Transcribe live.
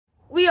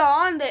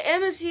are on the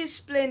MSC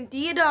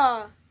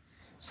SPLENDIDA.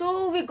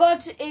 So we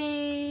got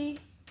a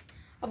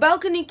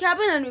balcony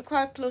cabin and we're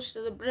quite close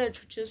to the bridge,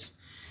 which is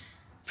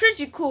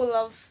pretty cool.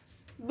 I've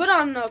been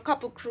on a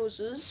couple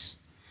cruises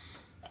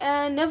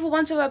and never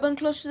once have I been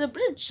close to the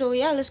bridge. So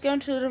yeah, let's get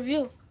into the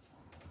review.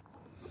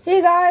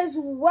 Hey guys,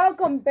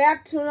 welcome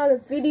back to another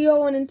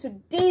video, and in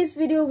today's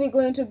video we're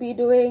going to be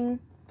doing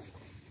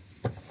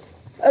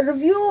a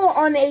review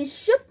on a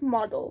ship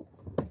model.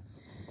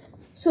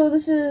 So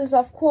this is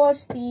of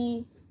course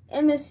the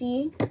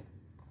MSC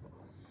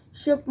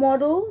ship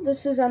model.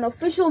 This is an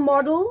official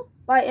model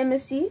by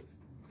MSC,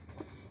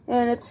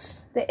 and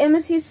it's the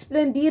MSC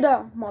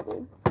SPLENDIDA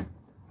model,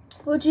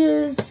 which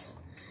is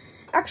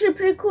actually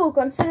pretty cool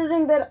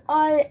considering that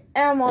I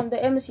am on the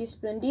MSC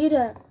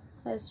SPLENDIDA,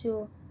 as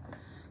you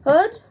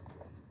heard.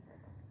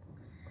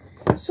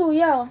 So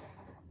yeah,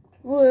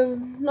 we're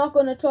not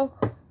going to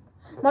talk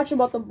much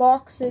about the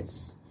box.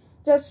 It's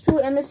just two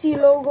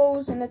MSC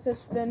logos and it's a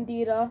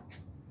SPLENDIDA,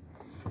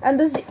 and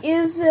this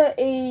is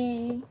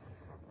a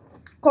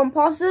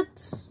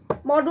composite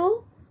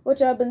model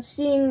which I've been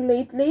seeing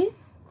lately.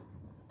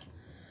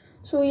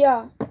 So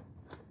yeah,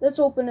 let's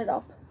open it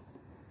up.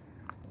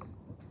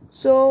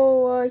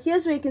 So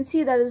here's where you can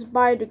see that it's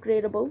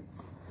biodegradable,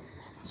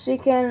 so you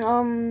can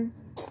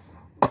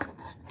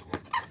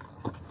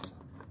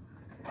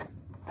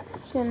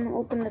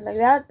open it like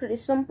that. Pretty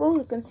simple.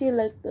 You can see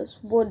like this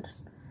wood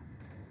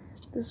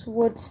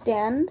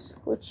stand,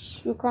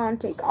 which you can't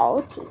take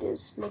out. It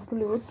is like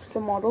glued to the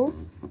model,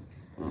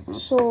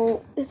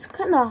 so it's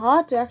kind of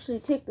hard to actually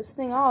take this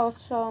thing out.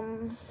 So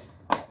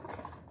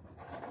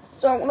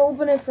I'm gonna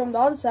open it from the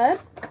other side.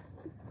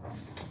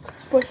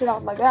 Just push it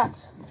out like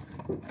that.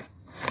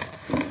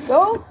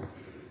 Go.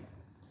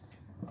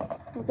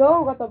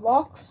 Got the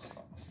box.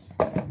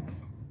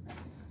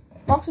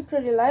 Box is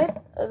pretty light.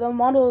 The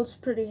model is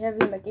pretty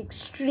heavy, like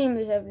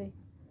extremely heavy.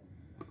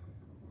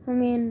 I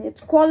mean,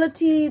 it's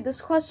quality.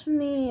 This cost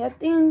me, I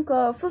think,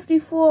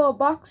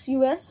 $54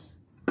 US.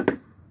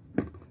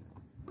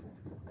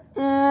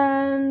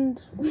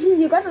 And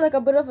you got like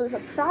a bit of a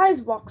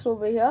surprise box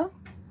over here.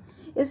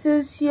 It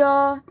says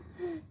here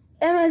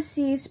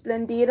MSC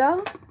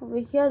SPLENDIDA over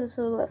here. This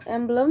little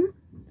emblem.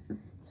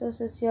 So it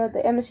says here the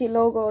MSC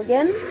logo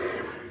again,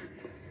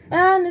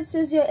 and it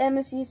says here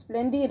MSC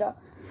SPLENDIDA.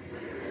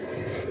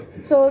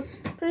 So it's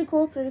pretty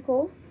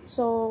cool.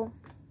 So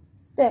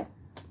there,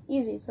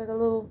 easy. It's like a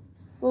little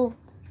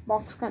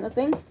box kind of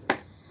thing.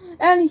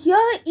 And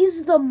here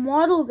is the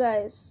model,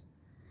 guys.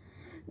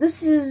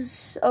 This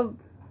is I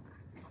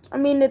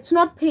mean, it's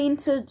not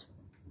painted,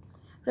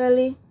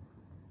 really.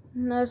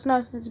 No, it's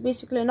not. It's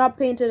basically not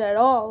painted at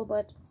all.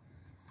 But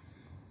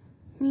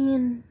I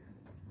mean,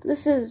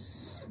 this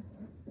is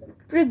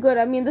pretty good.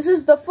 I mean, this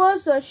is the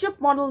first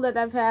ship model that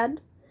I've had.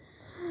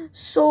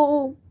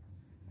 So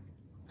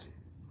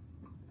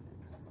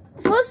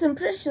first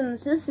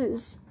impressions, this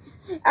is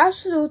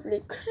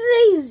absolutely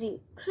crazy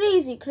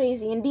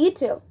in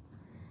detail.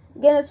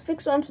 Again, it's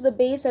fixed onto the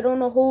base. I don't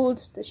know,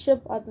 hold the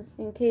ship up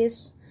in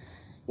case,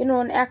 you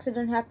know, an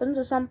accident happens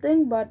or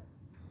something. But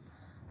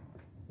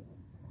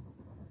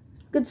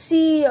you could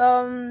see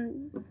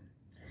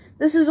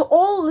this is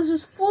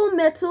full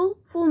metal.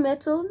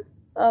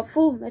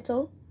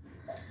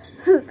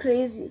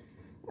 Crazy,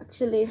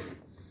 actually.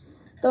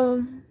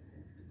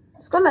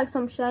 It's got like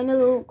some shiny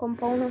little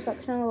components,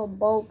 like shiny little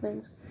bulb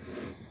things.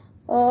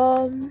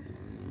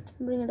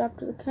 Bring it up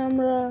to the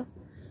camera. You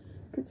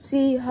can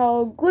see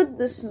how good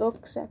this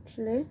looks,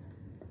 actually.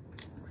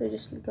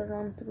 Just look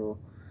around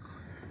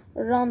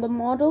the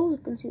model. You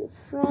can see the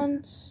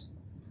front,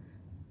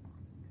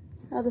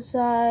 other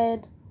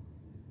side,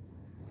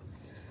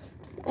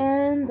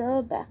 and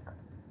the back.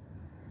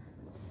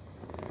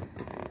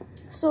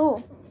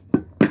 So,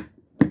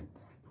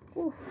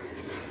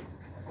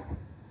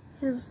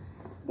 he's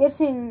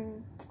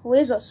getting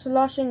waves are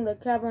sloshing the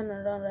cabin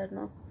around right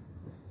now.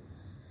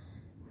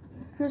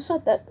 It's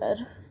not that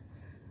bad.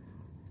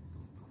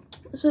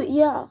 So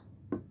yeah,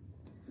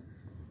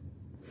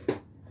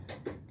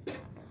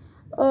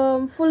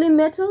 fully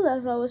metal,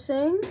 as I was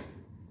saying.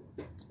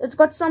 It's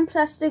got some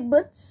plastic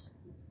bits,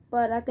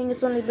 but I think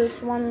it's only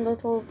this one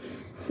little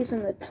piece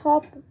on the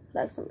top,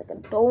 like a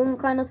dome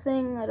kind of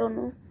thing. I don't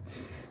know.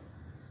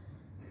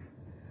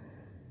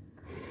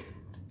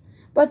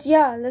 But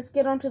yeah, let's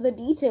get on to the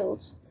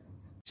details.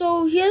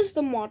 So here's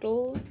the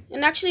model,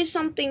 and actually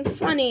something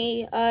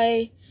funny,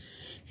 I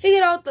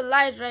figured out the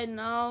light right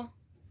now.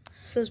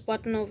 It's this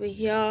button over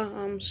here.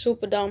 I'm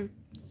super dumb.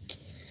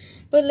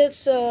 But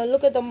let's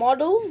look at the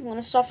model. I'm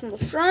gonna start from the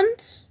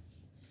front.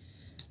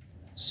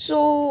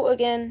 So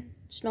again,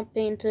 it's not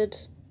painted,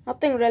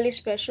 nothing really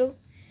special.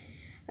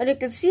 And you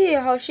can see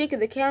how shaky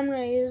the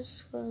camera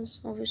is, because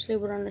obviously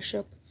we're on a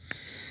ship.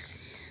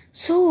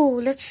 So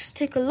let's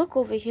take a look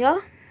over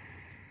here.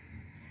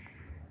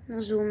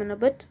 I'll zoom in a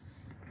bit.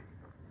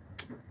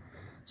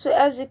 So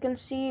as you can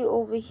see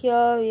over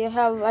here, you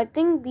have, I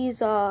think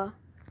these are,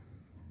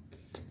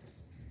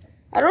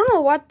 I don't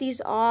know what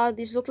these are.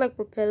 These look like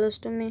propellers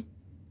to me.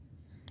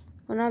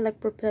 Or not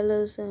like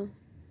propellers.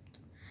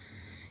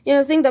 Yeah,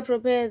 I think that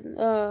prepared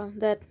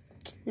that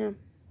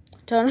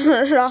turn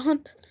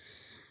around.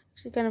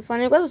 Actually kind of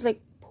funny. I've got this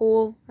like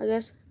pole, I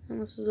guess.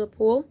 And this is a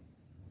pole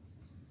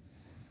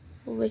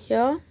over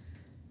here.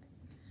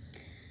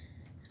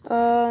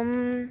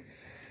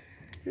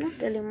 Not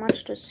really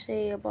much to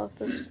say about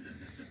this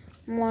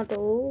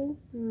model,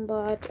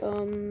 but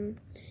you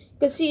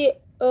can see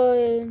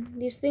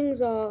these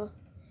things are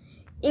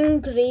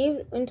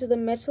engraved into the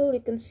metal. You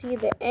can see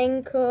the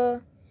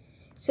anchor.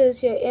 It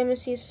says here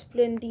MSC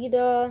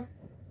SPLENDIDA,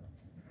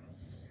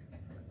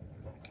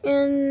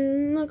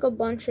 and like a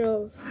bunch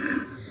of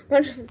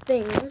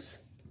things.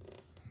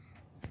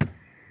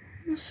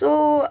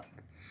 So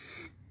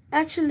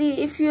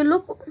actually, if you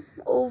look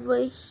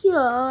over here,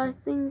 I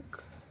think,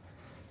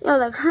 yeah,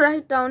 like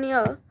right down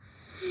here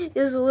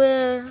is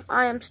where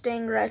I am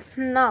staying right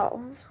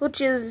now, which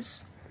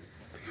is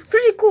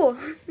pretty cool.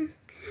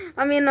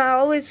 I mean, I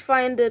always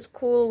find it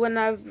cool when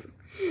I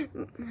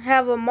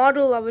have a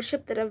model of a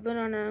ship that I've been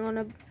on, and I'm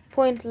gonna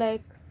point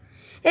like,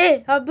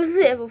 hey, I've been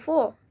there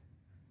before.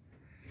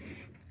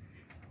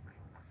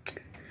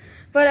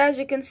 But as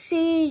you can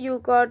see, you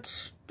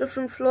got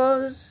different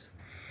floors.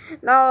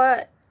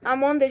 Now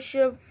I'm on the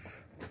ship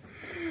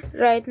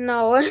right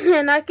now,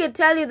 and I can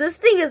tell you this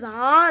thing is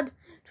hard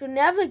to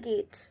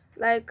navigate.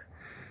 Like,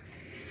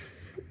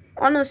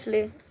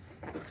 honestly,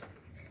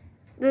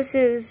 this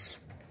is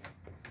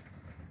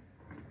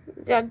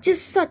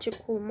just such a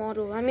cool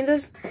model. I mean,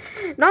 there's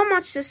not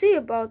much to say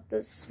about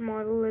this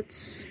model.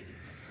 It's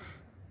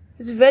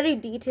very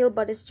detailed,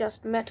 but it's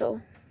just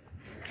metal.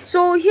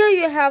 So here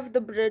you have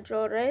the bridge,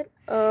 alright.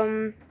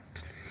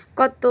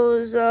 Got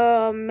those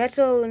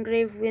metal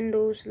engraved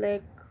windows,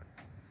 like,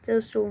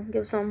 just to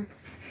give some,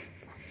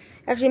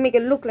 actually make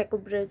it look like a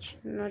bridge,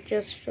 not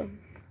just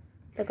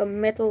like a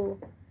metal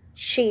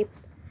shape.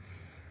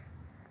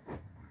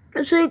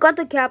 So you got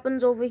the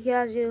cabins over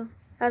here,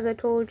 as I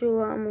told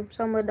you,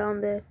 somewhere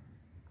down there,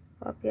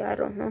 up here, I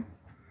don't know.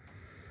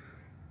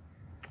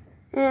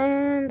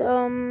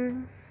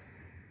 And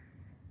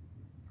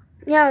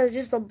yeah, it's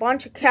just a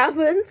bunch of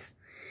cabins,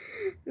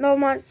 not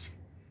much.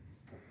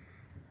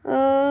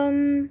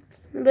 The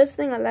best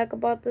thing I like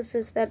about this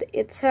is that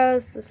it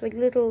has this like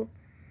little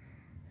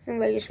thing,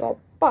 like you just go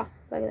like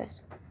that.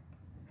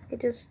 It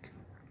just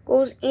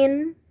goes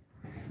in.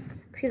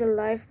 See the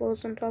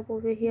lifeboats on top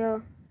over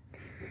here.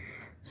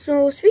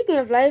 So speaking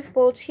of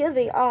lifeboats, here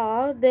they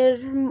are.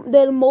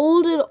 They're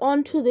molded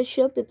onto the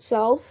ship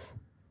itself,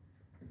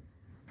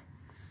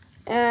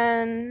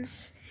 and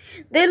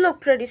they look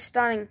pretty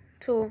stunning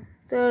too.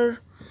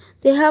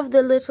 They have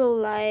the little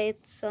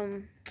lights,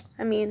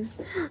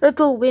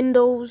 little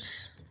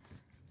windows,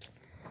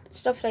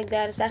 stuff like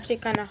that. It's actually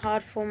kind of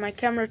hard for my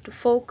camera to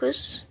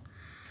focus.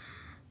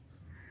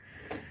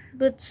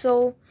 But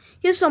so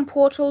here's some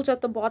portholes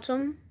at the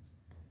bottom.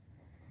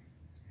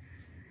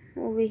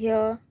 Over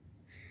here,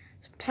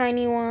 some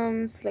tiny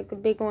ones, like the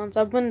big ones.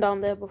 I've been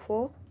down there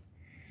before.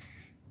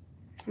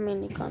 I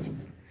mean, you can't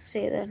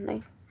say that.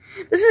 Like,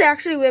 this is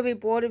actually where we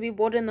boarded. We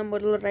boarded in the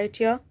middle right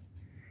here.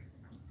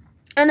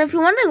 And if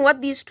you're wondering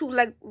what these two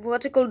like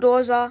vertical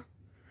doors are,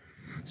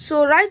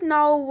 so right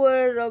now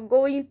we're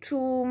going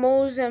to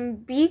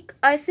Mozambique.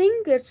 I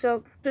think it's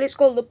a place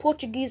called the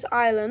Portuguese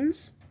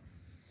Islands.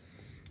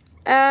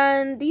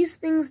 And these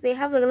things, they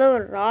have like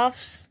little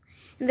rafts,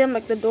 and then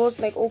like the doors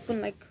like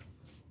open like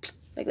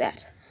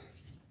that.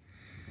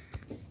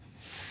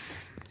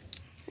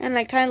 And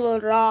like tiny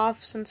little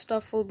rafts and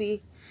stuff will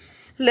be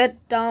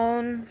let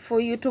down for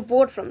you to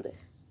board from there.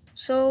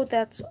 So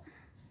that's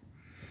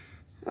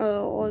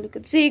all you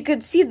could see. You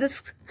could see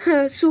this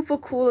super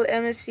cool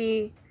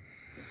MSC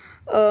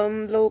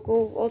logo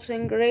also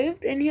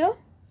engraved in here.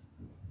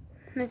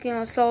 Looking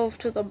ourselves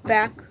to the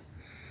back.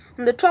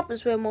 And the top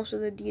is where most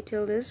of the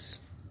detail is.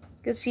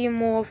 You can see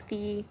more of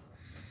the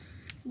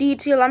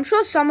detail. I'm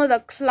sure some of the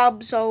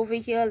clubs are over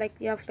here. Like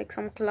you have like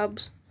some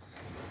clubs.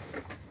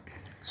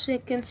 So you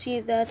can see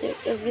that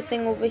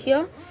everything over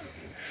here.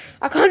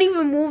 I can't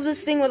even move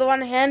this thing with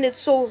one hand. It's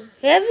so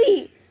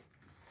heavy.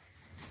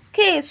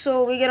 Okay,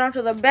 so we get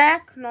onto the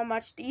back. Not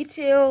much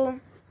detail.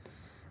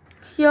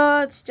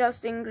 Here it's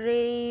just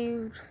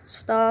engraved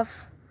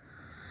stuff.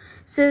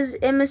 It says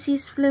MSC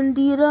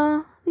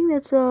SPLENDIDA. I think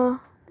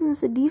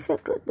that's a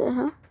defect right there,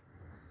 huh?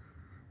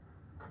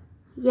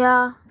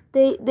 Yeah,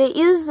 there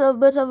is a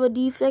bit of a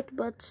defect,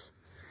 but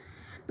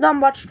not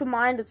much to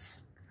mind.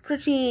 It's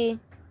pretty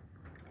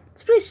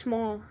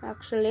small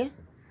actually.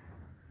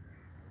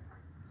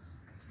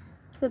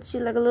 You could see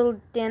like a little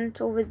dent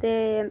over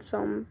there, and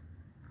some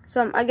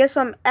I guess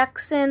some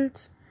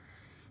accent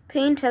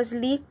paint has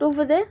leaked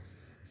over there.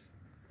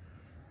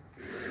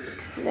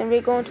 And then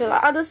we're going to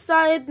the other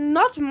side.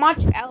 Not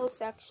much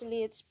else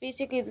actually. It's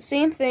basically the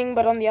same thing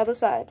but on the other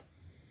side.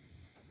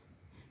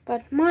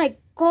 But my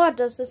god,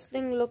 does this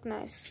thing look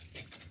nice.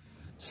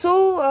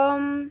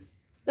 So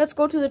let's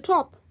go to the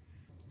top.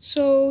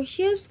 So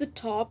here's the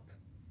top.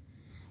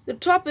 The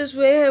top is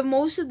where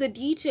most of the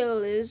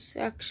detail is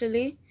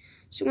actually.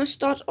 So I'm going to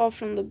start off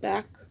from the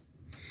back.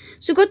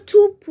 So you got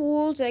two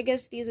pools. I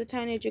guess these are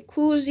tiny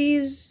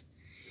jacuzzis.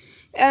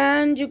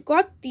 And you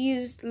got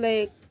these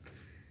like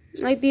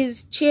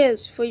these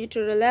chairs for you to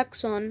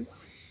relax on.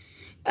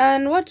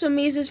 And what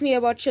amazes me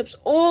about ships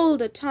all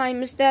the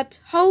time is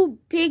that how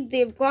big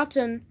they've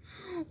gotten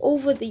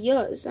over the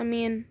years. I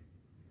mean,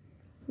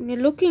 when you're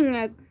looking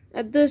at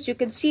this, you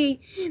can see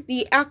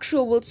the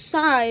actual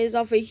size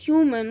of a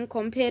human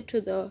compared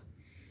to the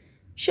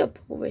ship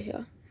over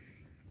here.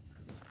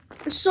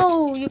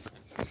 So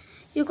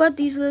you got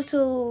these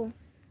little,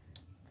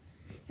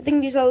 I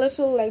think these are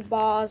little like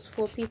bars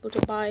for people to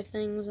buy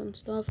things and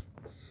stuff.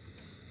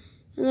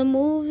 And then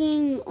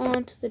moving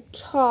on to the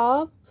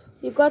top,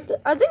 you got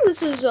I think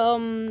this is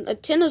a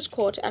tennis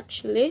court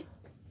actually.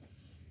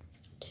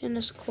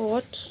 Tennis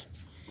court.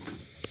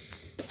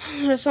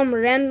 There's some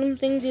random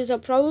things. These are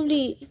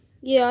probably,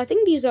 yeah, I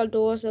think these are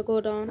doors that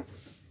go down.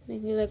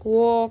 You like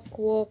walk,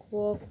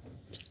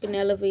 an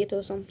elevator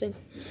or something.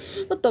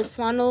 Got the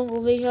funnel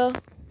over here.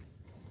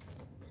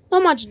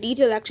 Not much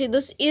detail actually.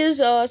 This is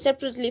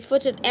separately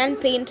fitted and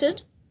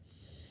painted.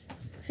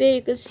 Here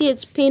you can see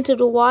it's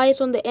painted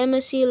white on the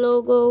MSC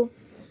logo.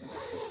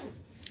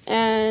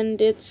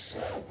 And it's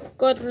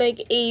got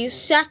like a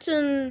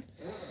satin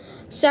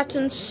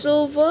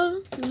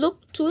silver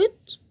look to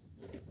it.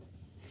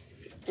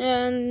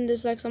 And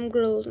there's like some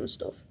grills and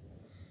stuff.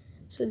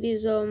 So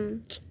these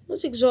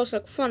let's exhaust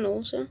like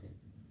funnels, yeah.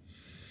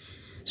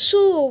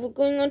 So we're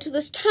going on to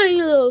this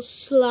tiny little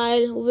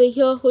slide over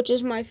here, which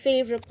is my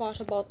favorite part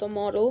about the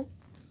model.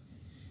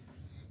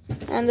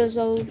 And there's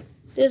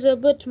a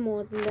bit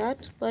more than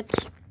that, but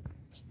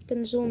you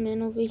can zoom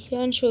in over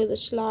here and show you the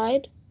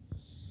slide.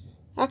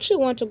 I actually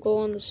want to go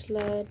on the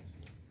slide,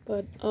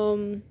 but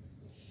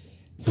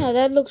yeah,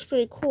 that looks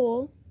pretty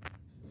cool.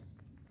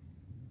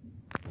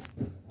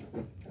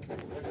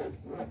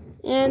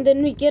 And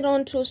then we get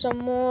on to some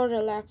more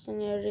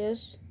relaxing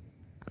areas.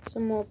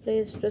 Some more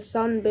place to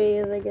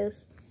sunbathe, I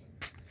guess.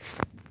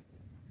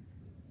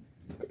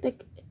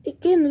 Like,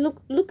 again,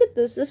 look at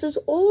this. This is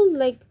all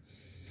like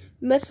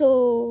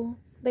metal,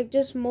 like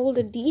just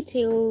molded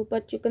detail,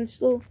 but you can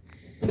still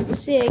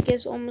see, I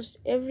guess, almost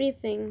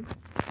everything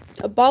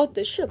about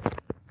the ship.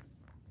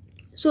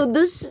 So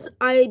this,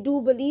 I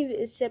do believe,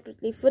 is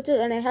separately fitted,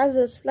 and it has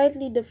a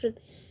slightly different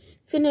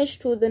finish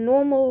to the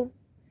normal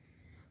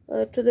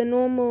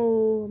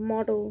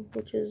model,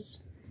 which is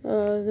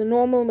the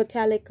normal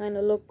metallic kind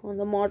of look on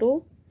the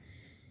model.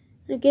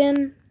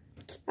 Again,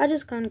 I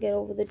just can't get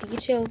over the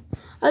detail.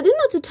 I think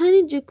that's a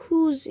tiny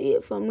jacuzzi,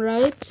 if I'm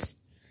right,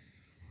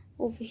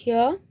 over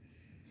here.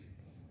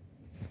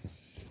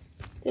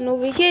 Then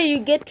over here you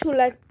get to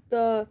like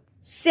the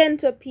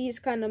centerpiece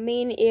kind of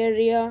main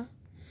area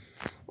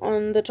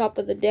on the top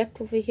of the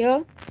deck over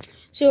here.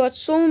 So you got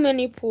so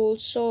many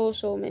pools,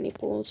 so many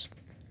pools.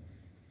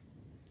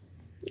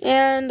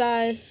 And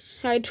I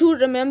do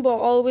remember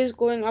always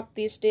going up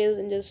these stairs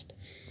and just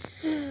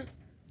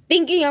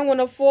thinking I'm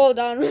gonna fall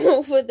down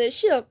over the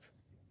ship.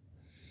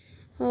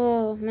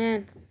 Oh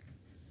man.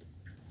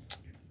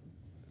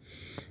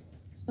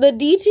 The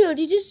detail,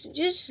 you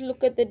just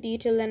look at the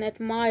detail and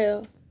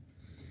admire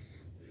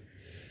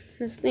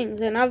these things.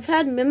 And I've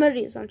had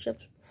memories on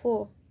ships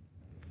before.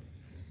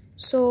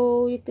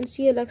 So you can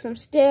see like some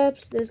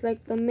steps. There's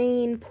like the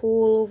main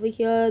pool over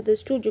here.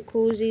 There's two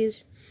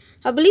jacuzzis.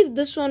 I believe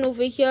this one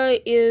over here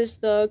is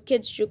the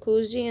kids'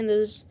 jacuzzi, and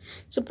there's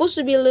supposed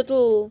to be a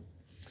little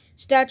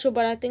statue,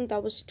 but I think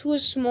that was too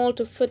small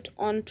to fit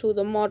onto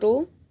the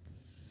model.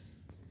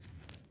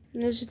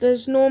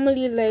 There's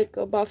normally like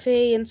a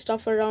buffet and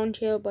stuff around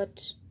here,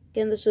 but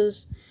again, this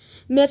is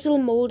metal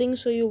molding,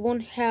 so you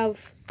won't have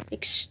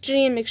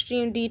extreme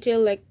detail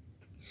like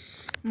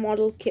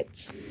model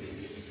kits.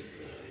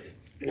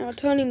 Now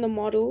turning the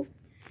model,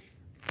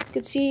 you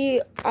can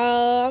see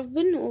I've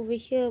been over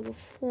here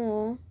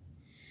before.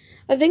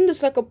 I think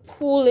there's like a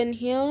pool in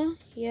here.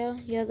 Yeah,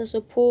 there's a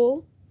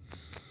pool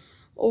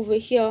over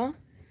here.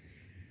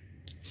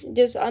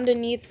 Just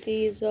underneath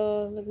these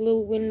like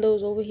little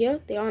windows over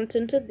here. They aren't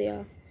tinted, they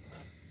are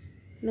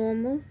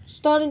normal.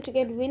 Starting to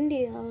get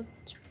windy out.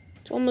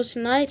 It's almost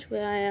night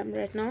where I am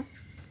right now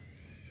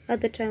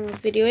at the time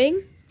of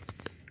videoing.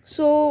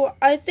 So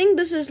I think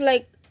this is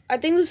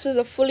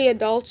a fully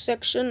adult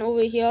section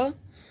over here,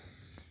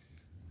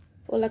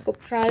 or like a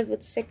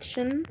private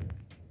section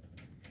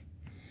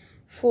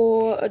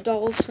for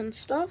adults and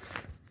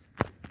stuff.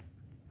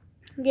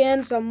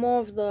 Again, some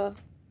more of the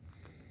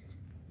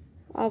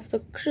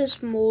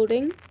crisp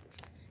molding,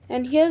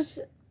 and here's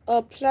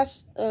a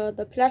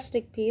the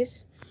plastic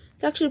piece.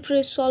 It's actually a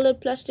pretty solid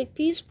plastic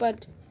piece,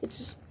 but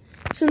since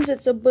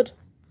it's a bit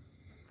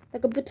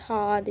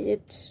hard,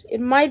 it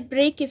might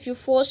break if you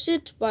force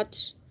it,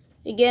 but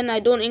again,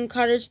 I don't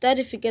encourage that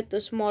if you get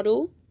this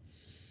model.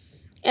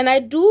 And I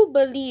do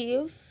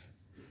believe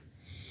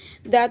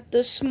that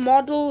this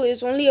model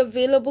is only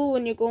available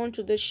when you go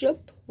into the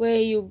ship where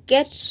you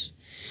get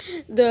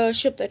the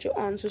ship that you're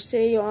on. So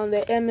say you're on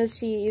the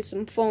MSC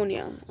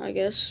Symphonia, I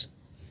guess.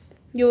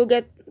 You will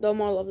get the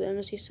model of the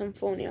MSC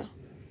Symphonia.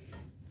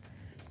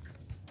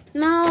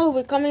 Now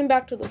we're coming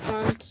back to the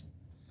front.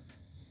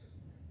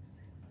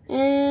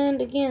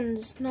 And again,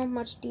 there's not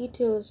much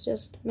detail, it's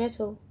just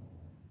metal.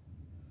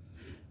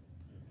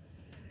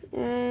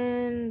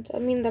 And I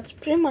mean, that's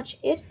pretty much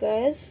it,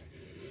 guys.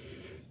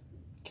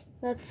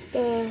 That's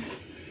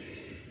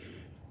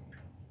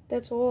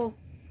all.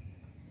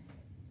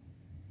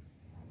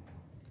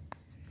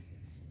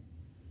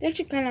 It's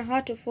actually kind of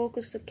hard to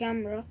focus the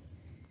camera.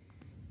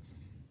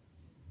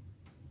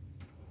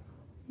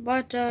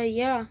 But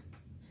yeah.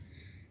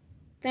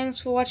 Thanks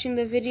for watching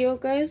the video,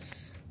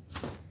 guys.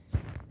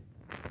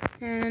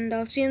 And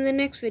I'll see you in the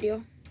next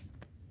video.